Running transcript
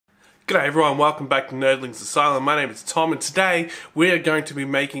G'day everyone, welcome back to Nerdlings Asylum. My name is Tom and today we are going to be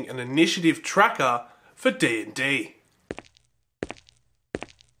making an initiative tracker for D&D.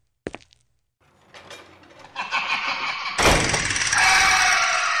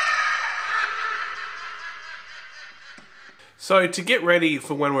 So to get ready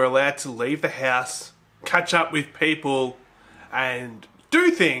for when we're allowed to leave the house, catch up with people and do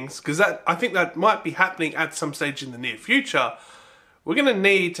things, because I think that might be happening at some stage in the near future, we're going to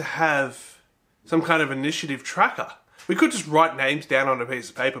need to have some kind of initiative tracker. We could just write names down on a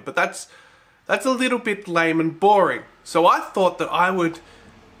piece of paper, but that's a little bit lame and boring. So I thought that I would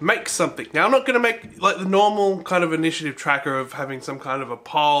make something. Now I'm not going to make like the normal kind of initiative tracker of having some kind of a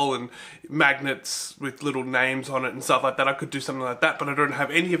pole and magnets with little names on it and stuff like that. I could do something like that, but I don't have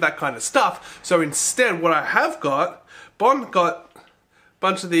any of that kind of stuff. So instead what I have got, Bond got a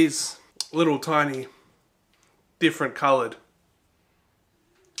bunch of these little tiny different coloured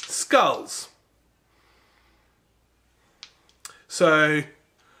skulls. So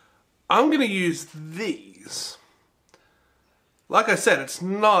I'm going to use these. Like I said, it's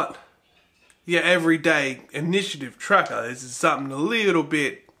not your everyday initiative tracker. This is something a little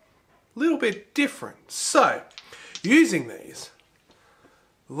bit different. So, using these,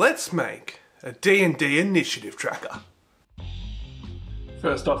 let's make a D&D initiative tracker.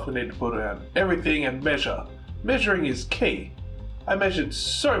 First off, we need to put down everything and measure. Measuring is key. I measured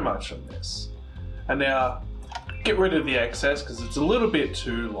so much on this. And now, get rid of the excess because it's a little bit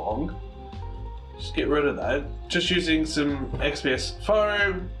too long. Just get rid of that. Just using some XPS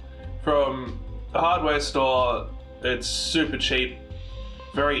foam from the hardware store. It's super cheap,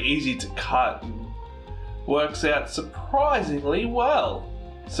 very easy to cut, and works out surprisingly well.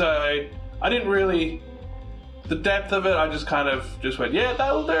 So I didn't really, the depth of it, I just kind of went, yeah,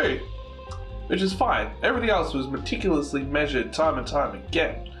 that'll do. Which is fine. Everything else was meticulously measured time and time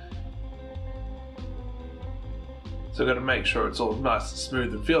again. So I've got to make sure it's all nice and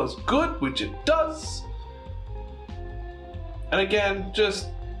smooth and feels good, which it does. And again, just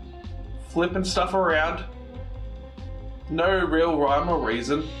flipping stuff around. No real rhyme or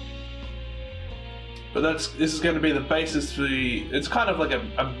reason. But this is going to be the basis for it's kind of like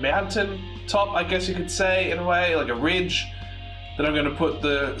a mountain top, I guess you could say, in a way, like a ridge that I'm going to put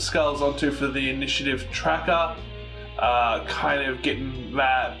the skulls onto for the initiative tracker. Kind of getting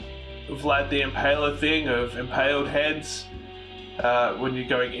that Vlad the Impaler thing of impaled heads when you're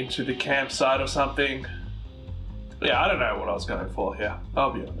going into the campsite or something. Yeah, I don't know what I was going for here,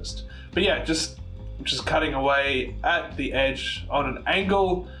 I'll be honest. But yeah, just cutting away at the edge on an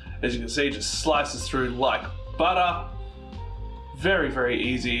angle. As you can see, just slices through like butter. Very, very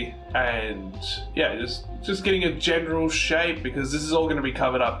easy. And yeah, just getting a general shape, because this is all going to be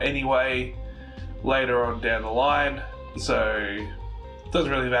covered up anyway later on down the line. So it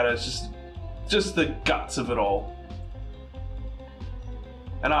doesn't really matter, it's just the guts of it all.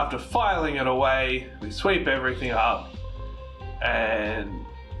 And after filing it away, we sweep everything up and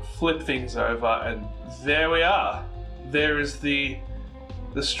flip things over, and there we are. There is the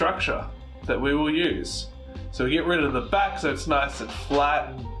structure that we will use. So we get rid of the back so it's nice and flat,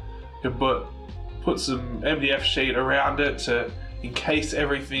 and you can put some MDF sheet around it to encase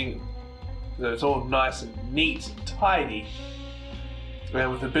everything so it's all nice and neat and tidy.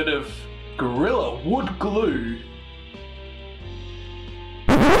 And with a bit of Gorilla wood glue,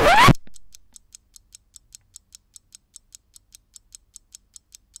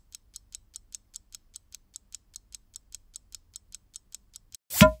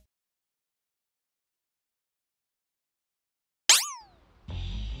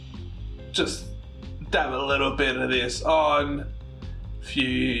 just dab a little bit of this on, a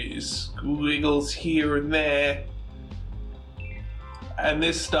few squiggles here and there. And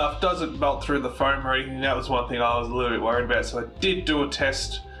this stuff doesn't melt through the foam or anything. That was one thing I was a little bit worried about. So I did do a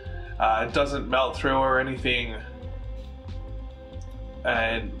test. It doesn't melt through or anything.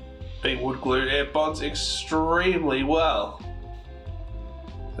 And being wood glue, it bonds extremely well.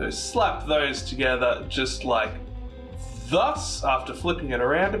 So slap those together just like thus. After flipping it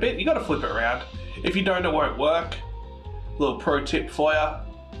around a bit, you got to flip it around. If you don't, it won't work. Little pro tip for you.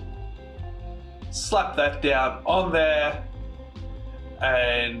 Slap that down on there.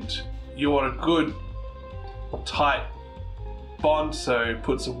 And you want a good tight bond, so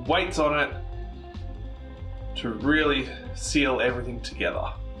put some weights on it to really seal everything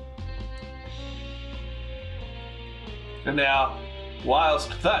together. And now,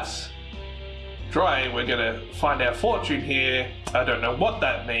 whilst that's drying, we're going to find our fortune here. I don't know what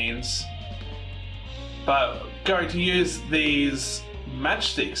that means, but going to use these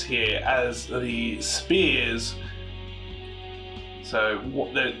matchsticks here as the spears. So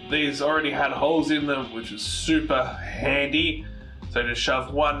these already had holes in them, which is super handy. So just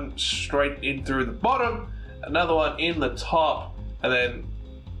shove one straight in through the bottom, another one in the top, and then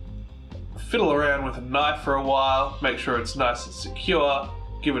fiddle around with a knife for a while, make sure it's nice and secure,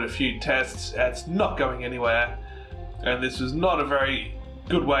 give it a few tests. It's not going anywhere, and this was not a very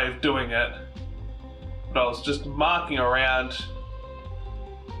good way of doing it, but I was just marking around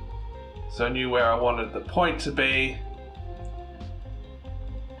so I knew where I wanted the point to be.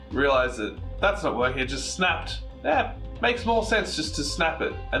 Realized that that's not working, it just snapped. Yeah, makes more sense just to snap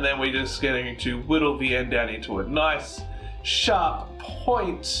it, and then we're just going to whittle the end down into a nice sharp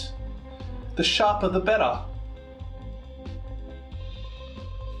point. The sharper the better.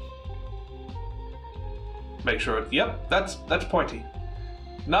 Make sure it, yep, that's pointy.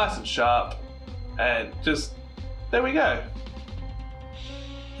 Nice and sharp, and just, there we go.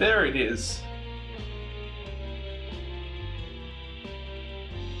 There it is.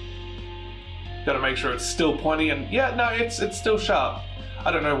 Gotta make sure it's still pointy, and yeah, no, it's still sharp.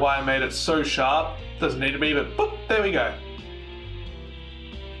 I don't know why I made it so sharp. Doesn't need to be, but boop, there we go.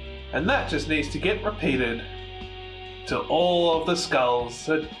 And that just needs to get repeated till all of the skulls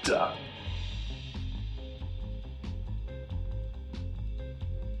are done.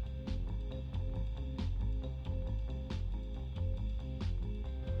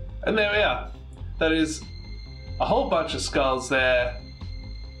 And there we are. That is a whole bunch of skulls there,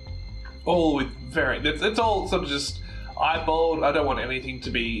 all with varying. It's all sort of just eyeballed. I don't want anything to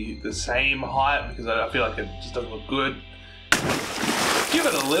be the same height because I feel like it just doesn't look good. Give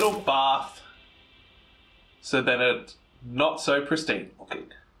it a little bath so that it's not so pristine looking.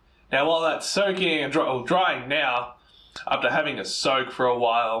 Now while that's soaking and drying now, after having a soak for a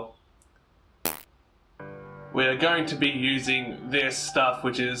while, we are going to be using this stuff,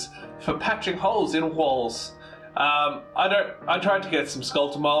 which is for patching holes in walls. I tried to get some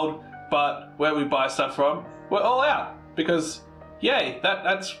sculptor mold, but where we buy stuff from, we're all out because yay,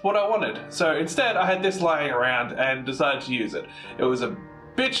 that's what I wanted. So instead I had this lying around and decided to use it. It was a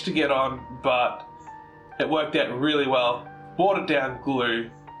bitch to get on, but it worked out really well. Watered down glue.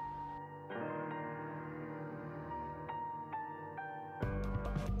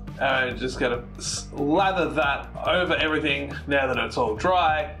 And just gotta lather that over everything now that it's all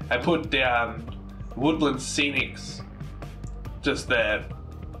dry, and put down Woodland Scenics. Just their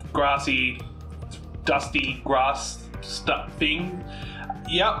grassy, dusty grass stuff thing.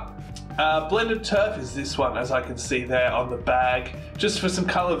 Yep. Blended turf is this one, as I can see there on the bag, just for some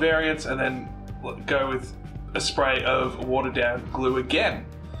color variance, and then go with a spray of watered down glue again,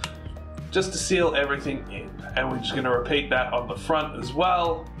 just to seal everything in. And we're just going to repeat that on the front as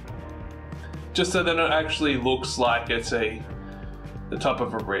well, just so that it actually looks like it's the top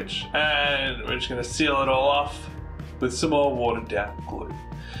of a ridge. And we're just going to seal it all off with some more watered down glue.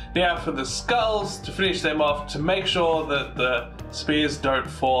 Now for the skulls, to finish them off, to make sure that the spears don't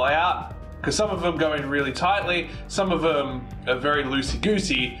fall out, because some of them go in really tightly, some of them are very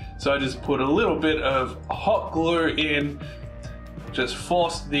loosey-goosey, so I just put a little bit of hot glue in, just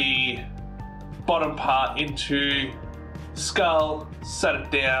forced the bottom part into skull, set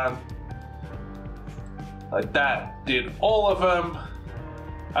it down, like that, did all of them,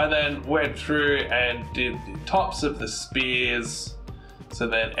 and then went through and did the tops of the spears, so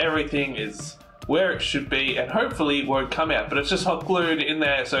then everything is where it should be and hopefully won't come out, but it's just hot glued in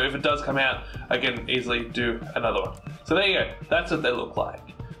there, so if it does come out I can easily do another one. So there you go, that's what they look like.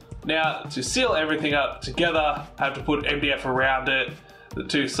 Now to seal everything up together, I have to put MDF around it, the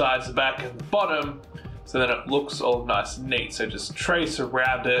two sides, the back and the bottom, so that it looks all nice and neat. So just trace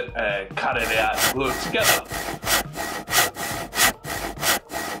around it and cut it out and glue it together.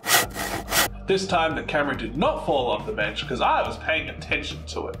 This time the camera did not fall off the bench because I was paying attention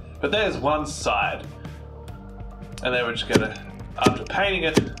to it. But there's one side. And then we're just gonna, after painting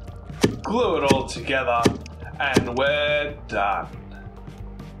it, glue it all together and we're done.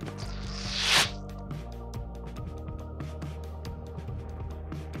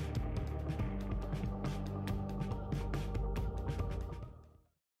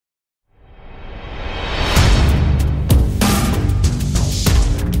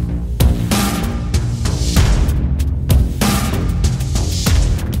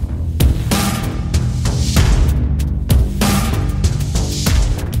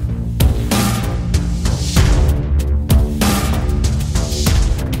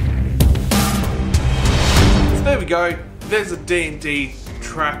 Go. There's a D&D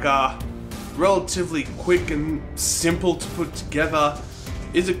tracker, relatively quick and simple to put together.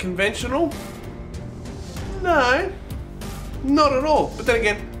 Is it conventional? No, not at all. But then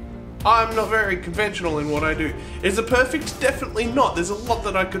again, I'm not very conventional in what I do. Is it perfect? Definitely not. There's a lot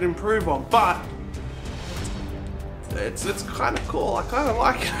that I could improve on, but it's kind of cool. I kind of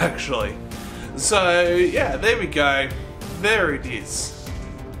like it, actually. So yeah, there we go. There it is.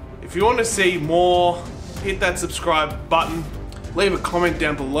 If you want to see more, hit that subscribe button. Leave a comment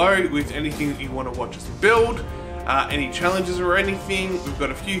down below with anything that you want to watch us build, any challenges or anything. We've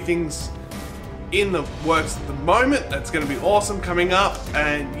got a few things in the works at the moment that's going to be awesome coming up,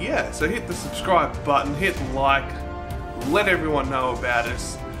 and yeah, so hit the subscribe button, hit like, let everyone know about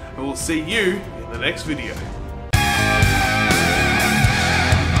us, and we'll see you in the next video.